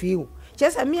wo mfi wo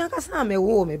chese mi aka sa me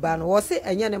wo me ba no wo se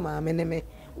enye ne maame ne me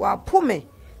wa po me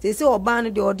se oba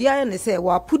ne de ode aye ne se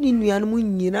wa po ni nua no mu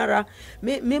nyinara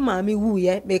me maame wu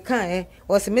ye me kan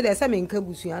wo se me de se me nka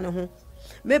busua ne ho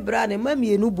me bra ne ma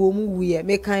mienu bom wuye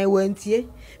me kan wantie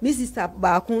me sister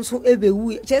ba kun so ebe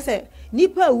wuye che se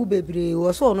nipa wu bebre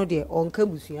wo so no de onka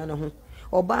busua no ho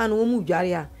oba no mu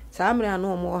dware a saa mre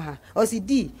ano mo ha o si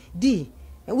di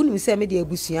wuni se me de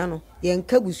abusua no ye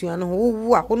nka busua no ho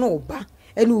wo a no oba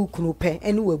ene ukunu pe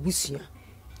ene wabusua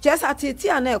just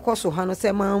atete ana ekoso ha no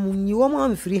se ma munyi wo ma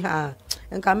mfiri ha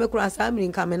nka me kura saa mre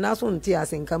nka me na so nte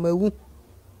ase nka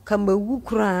mawu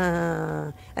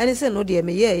kura ene se no de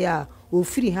me ye ya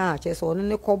ofiri ha just ono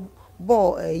ne ko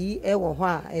bo yi ewo ho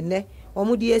a ene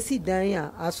omo de asi dan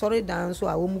a asori dan so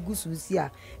a wo mugusu si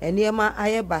a ene ma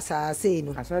aye basa sei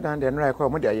no asori dan de no ra ko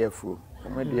mo de ayefu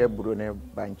mo de aburo ne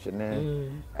banche ne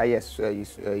ayes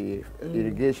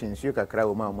irrigation su kakra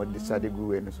wo ma mo de sade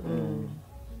guwe no so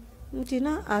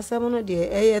ntina asam no de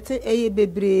eye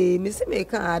bebre me se me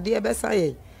kan ade e besa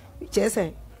ye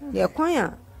chese ye kwan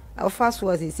a afa so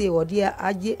asese wo de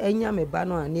age anya me ba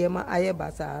no a ne ma aye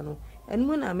basa no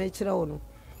enu na me kire wo no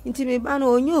nti me ba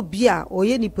no onye obi a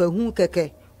oye nipa hu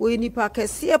keke oye nipa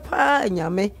kese pa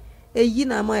nyame eyi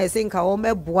na ma ese nka wo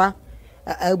meboa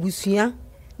abusua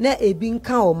na ebi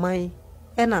nka oman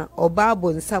ena oba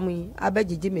abonsam yi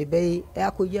abegege me be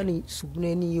akoye no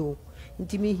subuna ni yo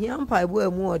nti me hia mpa ebo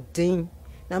amu odin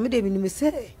na me de minim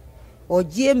se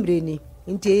ogie mre ni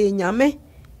nti nyame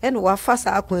ena wafa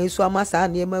sa akwan su amasa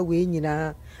na ema we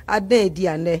nyina adan edi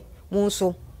ane mo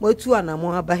so matu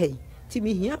anamo abahe nti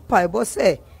me hia mpa ebo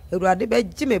se Ewurade be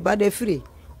gime ba da firi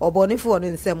obonefo no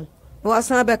nsem no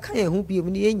wasan be kan ehu biem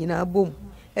ni nyina bom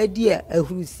adi a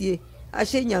ahurusie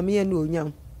ahye nyame na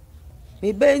onyam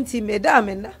me benti me da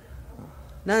me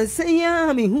na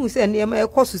nsenya me hu se ne ma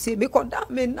ekoso se me koda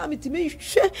me na me ti me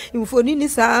hwe mfoni ni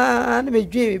saa na me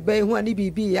dwe me ba hu ani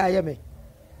bibi ya ye me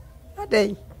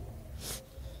adai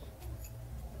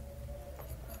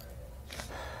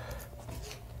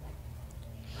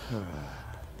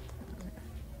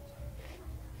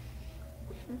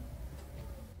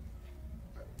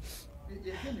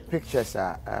pictures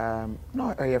are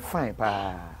no you're fine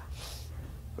pa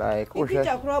like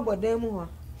picture kro bodan mu ho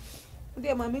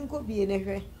de ma me nko bie ne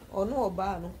hwe ono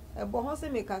oba no e bo ho se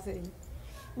me ka se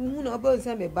hu na oba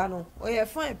se me ba no o ye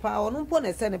fine pa ono mpo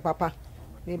na se ne papa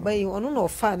me ba yi ono no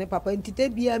fa ne papa ntite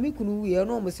bia me kunu wi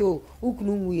ono mo se o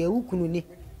ukunu wi ukunu ni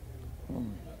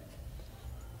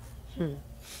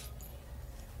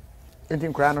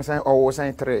entin kra no san owo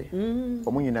san 3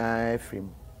 omo nyina afrim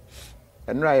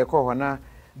enra ye ko ho na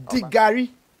digari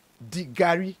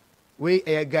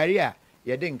we gari a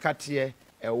ye de nkate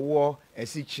ewo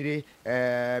esichire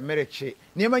mereche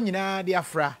niema nyina de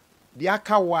afra de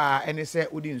aka wa ene se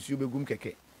odi nsu begum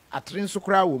keke atre nso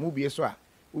kra wo mu bie so a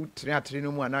utre atre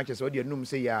no mu ana che se odi enum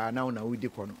se ya na una udi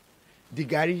ko no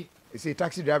digari se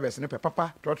taxi drivers ne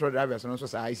papa trotro drivers no so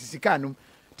sa isisika num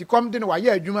ti kom de no wa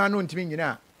ya adwuma no ntimi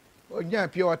nyina onya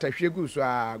pie wata hwegu so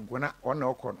a gona ona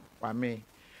okọ no wa me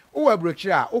uwa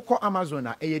brochira ukọ Amazon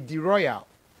na di royal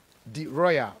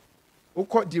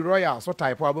ukọ di royal so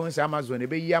type abon say Amazon e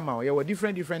be yi ama ye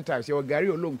different types ye gari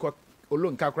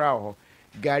olonka kra ho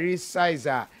gari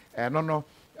size no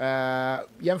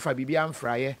yemfa bibi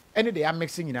amfra ye ene de ya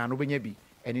mixing nyina no benya bi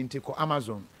ene ntiko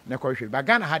Amazon na ko hwe ba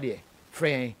Ghana ha de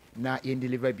free na ye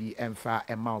deliver bi emfa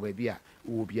ema oba bi a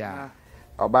wo bia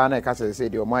oba na ka say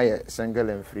de o maye single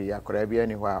and free akora bia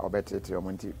ni ho a obetete o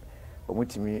monti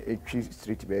omutimi etwi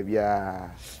street baby a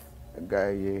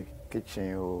guy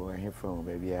kitchen o he from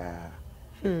baby a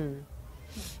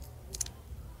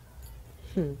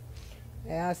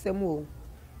asemo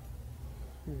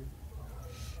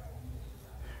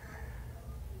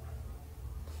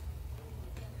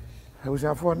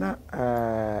Hausa for na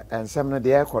ensem no de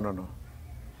ekono no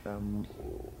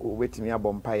wetimi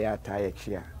abompa ya tie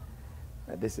chia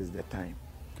this is the time.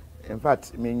 In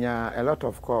fact, minya a lot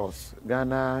of calls.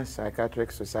 Ghana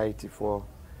Psychiatric Society for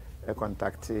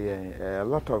contacting a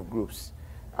lot of groups.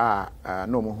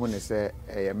 No more say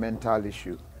a mental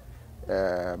issue.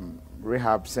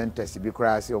 Rehab centers,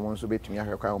 because you want to be to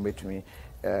me,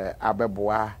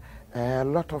 Abeboa, a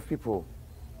lot of people.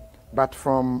 But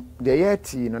from the year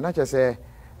no, not just a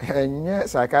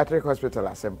psychiatric hospital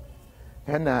asem,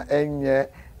 and a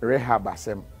rehab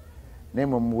asem.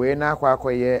 Name of Wena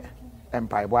Quacoye.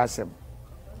 Empire wasem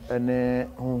ene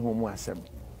honhom asem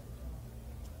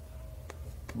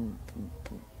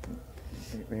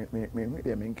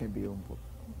me menka bi ompo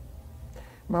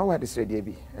ma wa de srede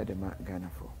bi e de ma Ghana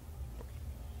for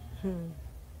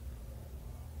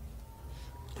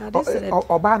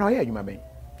oba no ye adwuma ben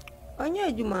onye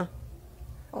adwuma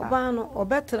oba no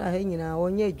obetra ha nyina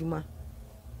onye adwuma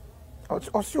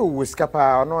also wo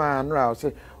skapa ono anra o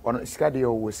se ono skade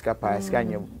wo skapa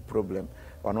skanye problem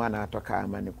ono ana atoka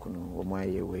amane kunu o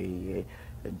maye we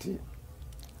enti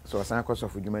so san cost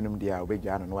of dwumanum dia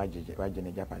obegya no wagye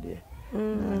ne japade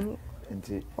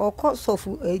enti cost of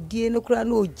die no kura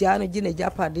no ogya no gye ne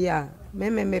japade a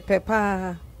me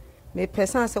pepa me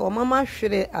person say o mama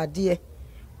hwere ade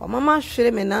o mama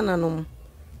hwere me nananom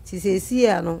ti sesi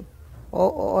ya no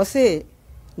o say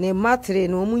ne matre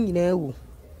no mu nyina ewu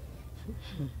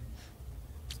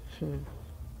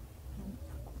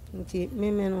nti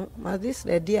me no ma this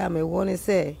ready am e won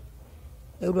say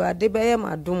Ewurade beye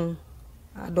madum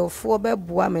adofo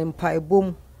beboa me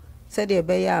mpaebom se de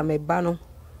beye am e ba no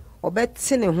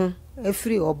obete ne ho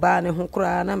afiri oba ne ho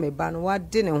kura na me ba no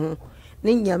wade ne ho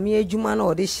ne nyame adwuma na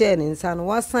ode hye ne nsa no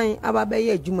wasan aba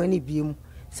beye adwuma ne biem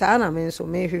saa na me nso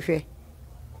me hwehwe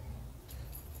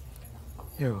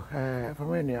yo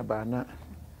famani aba na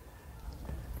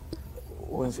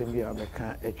wonse bi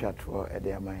abeka etwato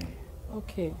ede aman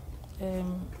okay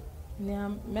nia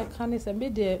mechanism be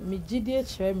de me gidie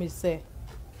kire me say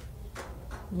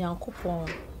nyankopon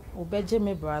obeje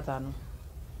me brother no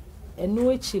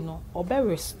enu echi no obe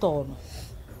restore no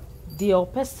de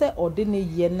opese ode ne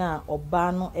ye na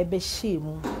oba no ebe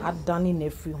hyemu adane na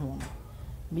free ho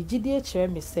me gidie kire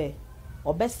me say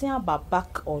obese aba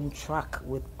back on track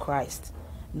with Christ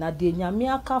na de nyame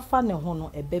aka fa ne ho no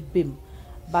ebebem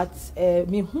but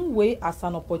me hu way as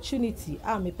an opportunity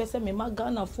me pese me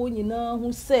magana fo nyina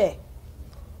hu say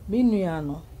me nua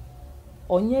no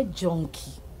onye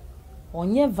junkie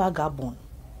onye vagabond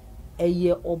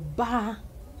eye oba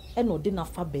e no de na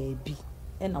fa baabi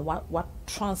e na what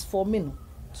transforming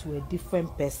to a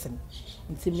different person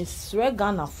nti me sre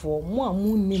Ghana for mo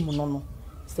amunim no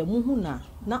se mu hu na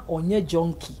onye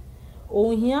junkie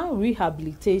ohia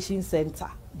rehabilitation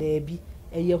center deebi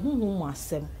eye hu mu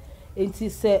asem enti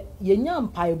se yenya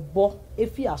mpaebo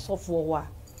efi asofo wa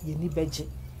yeni beje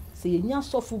se yenya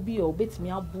asofo bi o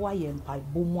betimi aboa ye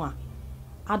mpaebo mu a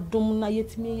adom na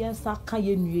yetimi yensa ka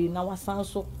yenue na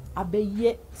wasanso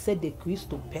abeye se de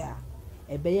Kristo pea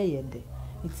ebeye yende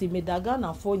enti me daga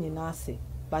na fo nyina ase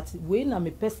but we na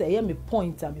me pese ye me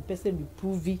point and me pese me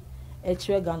prove e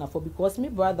kire Ghana for because me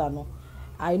brother no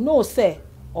I know say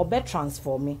obe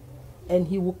transform me and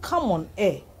he will come on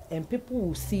air and people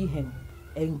will see him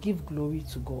and give glory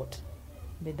to God.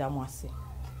 Bedamwase.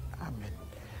 Amen.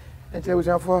 And so we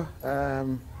have for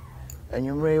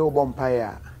enyumre yo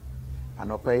bompire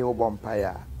anopa yo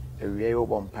bompire ewie yo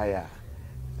bompire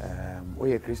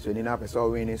we Christian in our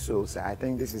soul winning souls. I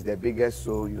think this is the biggest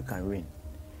soul you can win.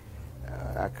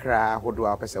 Akra hodo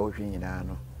apesa wo hwin nyina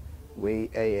no we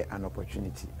an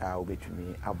opportunity will be to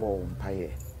me abo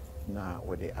bompire na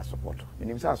we dey support.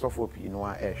 Menim say asofo pi no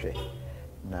a ehwe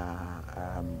na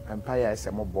empire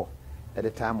esemobo at the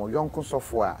time o yonko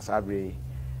sofo a sabre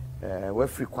we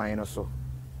free kwan no so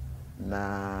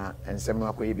na ensem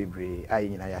no akoye bebre ayi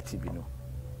nyina yati bi no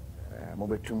mo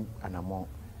betum anamo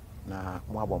na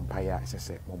mo abompire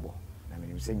sese mobo na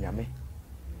menim se nyame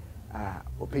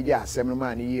opeja asem no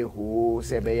ma ne ye ho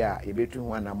se be ya ye betum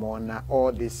ho anamo na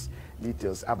all these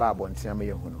details about bontiam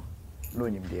ye hu no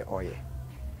nim de oye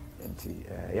enti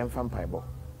yemfa mpaibo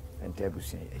enti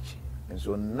abusuan echi. And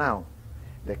so now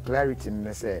the clarity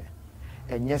in say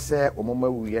and yes sir omoma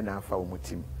wuye na afa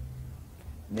omutim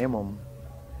nemom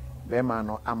be ma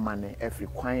no amane every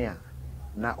kwan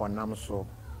na onam so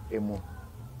emu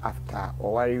after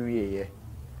owari wiye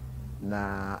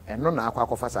na eno na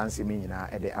akwakofa sanse mi nyina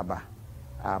e de aba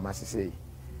masese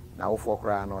na wo for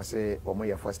kra na say omo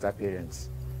ye foster parents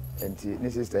enti ni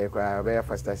sister kra be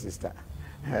foster sister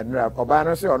no oba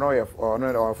no say ono ye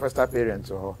ono foster parents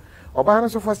o oba no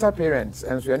so foster parents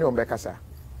and so any ombekasa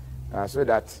so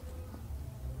that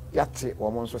yate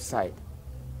woman so side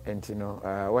and you know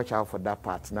watch out for that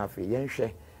part na fe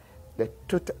yenhwe the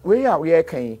total we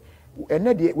can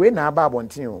and we na aba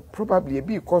abontin probably e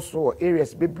be because so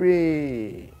areas bebre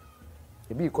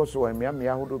e be because so me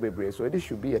ahodo bebre so this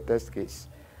should be a test case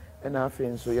and I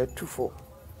feel so you too for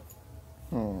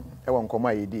e won koma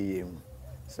yedi yem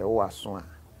se wo aso a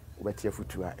wo betie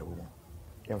futu a e wo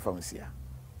yemfa nsia.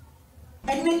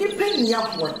 And when you pay me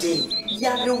up one day,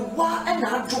 Yarewa and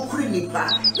I do crinipa.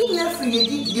 Me every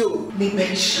you, me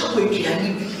make sure we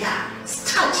can be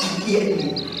start here.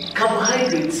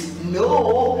 Carbohydrates,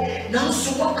 no. Now,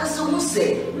 so what can someone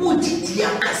say? Would it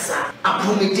yakasa?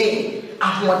 Apomide,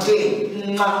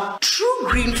 Ahmode, true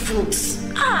green fruits.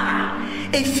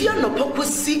 If you're not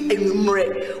purposely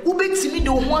enumerate, who makes me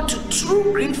don't want to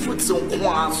true green fruits on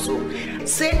Kwaso.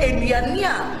 Say, and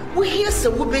Yania, we hear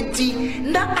so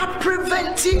wubeti, that are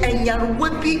preventing and yan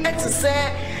would be at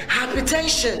say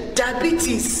hypertension,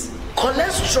 diabetes,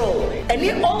 cholesterol,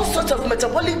 and all sorts of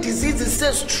metabolic diseases,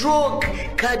 say stroke,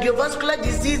 cardiovascular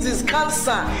diseases,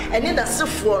 cancer, and in the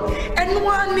saffron, and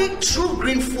one need true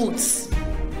green foods.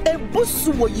 A boost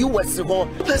to what you was about,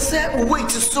 per se, wait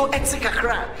to so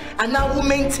etikakra, and now we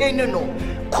maintain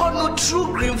no true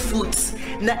green foods.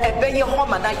 Na ebe ye home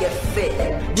na ye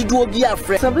fair. Did you be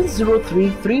afraid?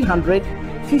 703 300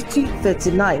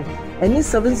 5039 and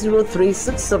 703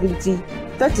 670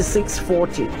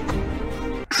 3640.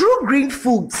 True green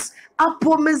foods.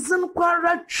 Apomezin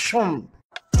kwara chum.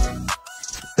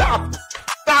 Tap,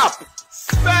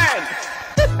 send.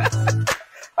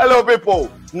 Hello,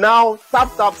 people. Now,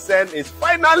 Tap Send is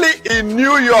finally in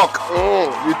New York.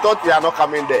 We thought we are not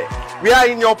coming there. We are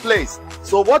in your place.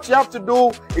 So what you have to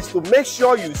do is to make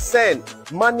sure you send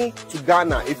money to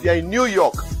Ghana. If you're in New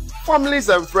York, families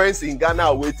and friends in Ghana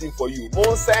are waiting for you.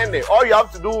 Don't send it. All you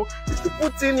have to do is to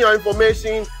put in your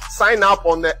information, sign up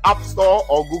on the App Store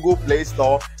or Google Play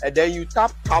Store, and then you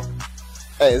tap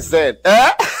and send.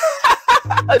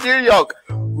 New York,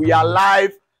 we are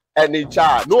live and in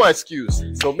charge. No excuse.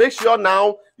 So make sure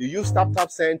now you use Tap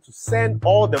Send to send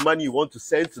all the money you want to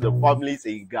send to the families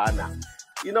in Ghana.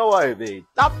 You know what I mean?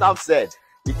 Tap Send.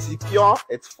 It's secure,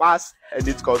 it's fast, and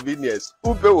it's convenient.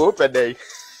 Open day.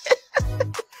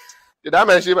 Did I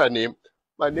mention my name?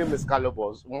 My name is Carlo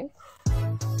Boss.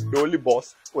 The only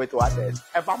boss. Wait, what then?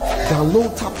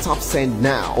 Download Tap Send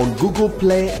now on Google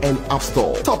Play and App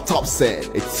Store. Tap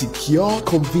Send. It's secure,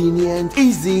 convenient,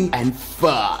 easy, and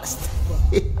fast.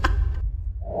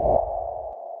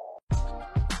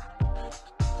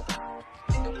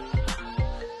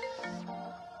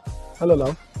 Hello,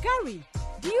 love. Gary,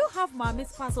 do you have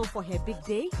Mommy's parcel for her big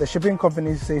day? The shipping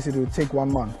company says it will take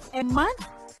 1 month. A month?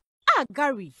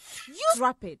 Gary, use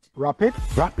Rapid. Rapid?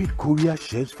 Rapid courier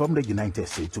ships from the United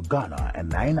States to Ghana and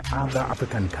 9 other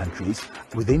African countries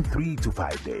within 3 to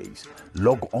 5 days.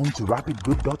 Log on to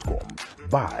rapidgroup.com,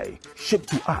 buy, ship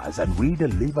to us, and we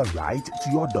deliver right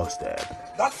to your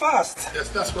doorstep. That fast? Yes,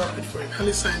 that's Rapid for you.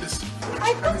 Helly sign this.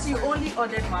 I thought you only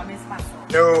ordered Mommy's parcel.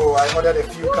 No, I ordered a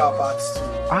few car parts too.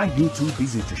 Are you too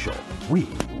busy to shop? We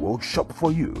will shop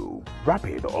for you.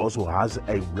 Rapid also has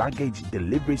a luggage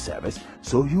delivery service,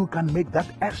 so you can make that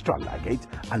extra luggage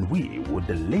and we will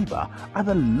deliver at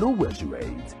the lowest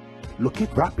rate.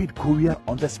 Locate Rapid Courier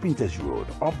on the Spinters Road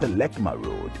off the Lekma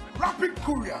Road. Rapid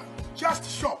Courier, just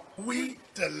shop, we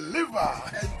deliver.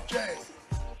 Enjoy.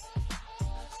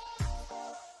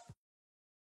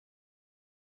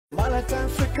 Malata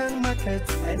African market,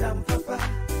 and I'm Papa.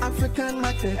 African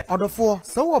market. Order for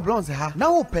so blonze ha.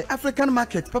 Now open African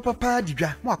market. Papa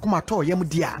didra. Mwakuma to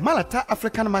yemudia. Malata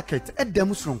African market.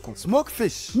 Edemu sronko. Smoked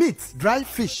fish, meat, dry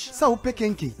fish, sao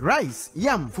pekenki, rice,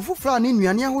 yam, fufu flour ni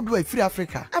nnuane ahodo e free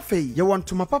Africa. Afei, ye want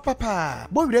to ma papa.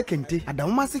 Bonwire kente,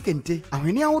 adamumase kente,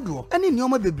 ahwene ahodo. Ene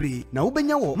nneoma bebre na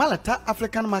wobenya wo Malata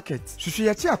African market. Hwehwe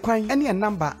ye chi akwan ene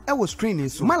number e wo screen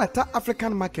so. Malata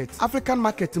African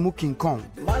market mu King Kong.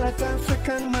 Malata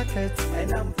African market,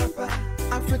 and I'm Papa.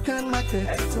 African market,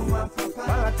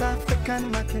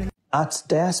 African market. At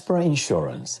Diaspora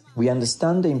Insurance, we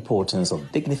understand the importance of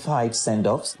dignified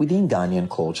send-offs within Ghanaian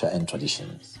culture and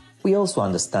traditions. We also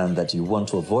understand that you want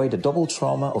to avoid the double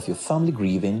trauma of your family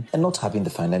grieving and not having the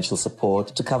financial support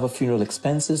to cover funeral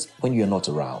expenses when you're not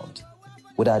around.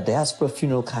 With our Diaspora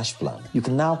Funeral Cash Plan, you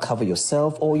can now cover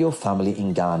yourself or your family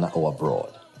in Ghana or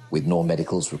abroad. With no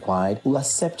medicals required, we'll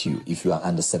accept you if you are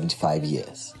under 75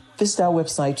 years. Visit our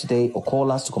website today or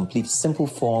call us to complete a simple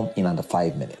form in under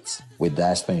 5 minutes. With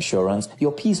Diaspora Insurance,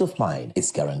 your peace of mind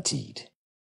is guaranteed.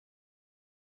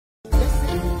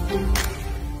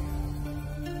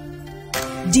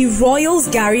 The Royals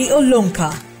Gary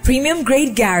Olonka, premium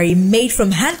grade Gary made from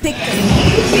hand-picked.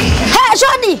 Hey,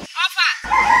 Johnny!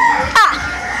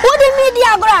 What do you mean,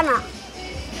 Diagrana?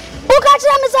 Who catch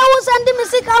them is I was sending me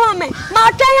sick on me.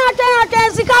 My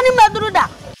train, Sikani Madruda.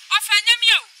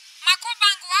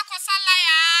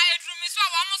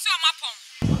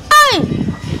 Hey!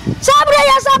 Sabre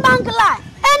yasa bank line.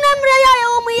 Enemre ya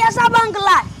umi yasa bank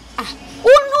line.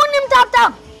 Unim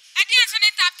tap. Edian so ni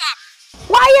tap.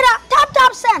 Why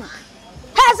tap send.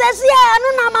 Has a see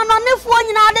anu na manone fo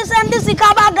nyina de send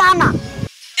sika ba Ghana.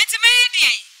 Enti me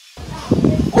yedie.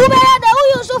 Ube ya de u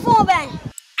use phone ben.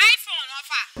 iPhone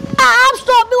ofa. App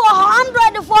Store bi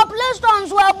 100 for Play Store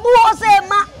so abu o se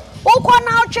ma. Ukwa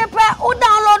na chepe u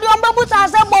download your mbebu sa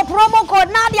se bo promo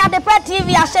code na dia Adepa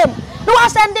TV asem. No one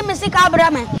sending me sick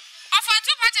abrame.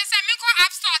 Ofantu pache se me ko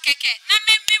App Store keke. Na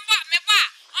me ba.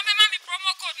 O me ma me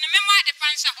promo code na me mo Adepa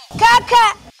nsha ho. Keke.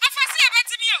 Afasi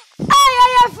ebetimi o.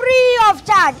 Ay free of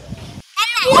charge.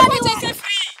 What is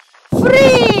free?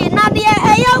 Free. Na dia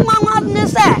nwanwa ni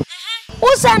se. U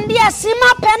Usandi a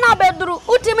sima pena bedru.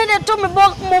 Utimi de to me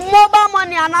mobile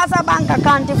money and as a bank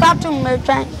account if I to me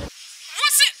train.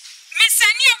 What's it? Miss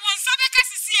Sania wants Sabeka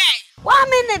CCA. 1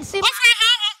 minute, see.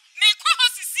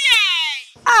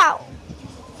 Ah,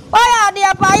 why are the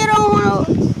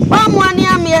Adepa? One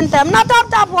near me and them. Not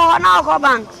tap or now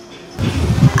bank.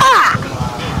 Ah,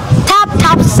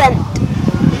 tap send.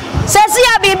 Says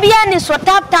here, baby, and is what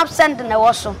tap send in the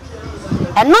washroom.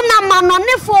 And no man on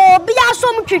the for be a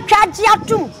some to charge ya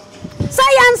too.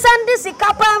 Science send this a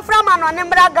couple from an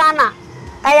Onembra Ghana.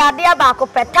 I had dear back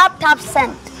up a tap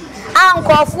send.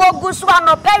 Uncle for Guswan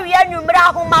or Perry and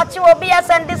Numera who match will be a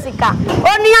sendisica.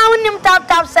 Only I will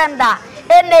tap sender.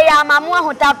 And they are Mamma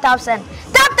who tap send.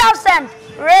 Tap send.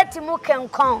 Rate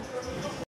Muken Kong.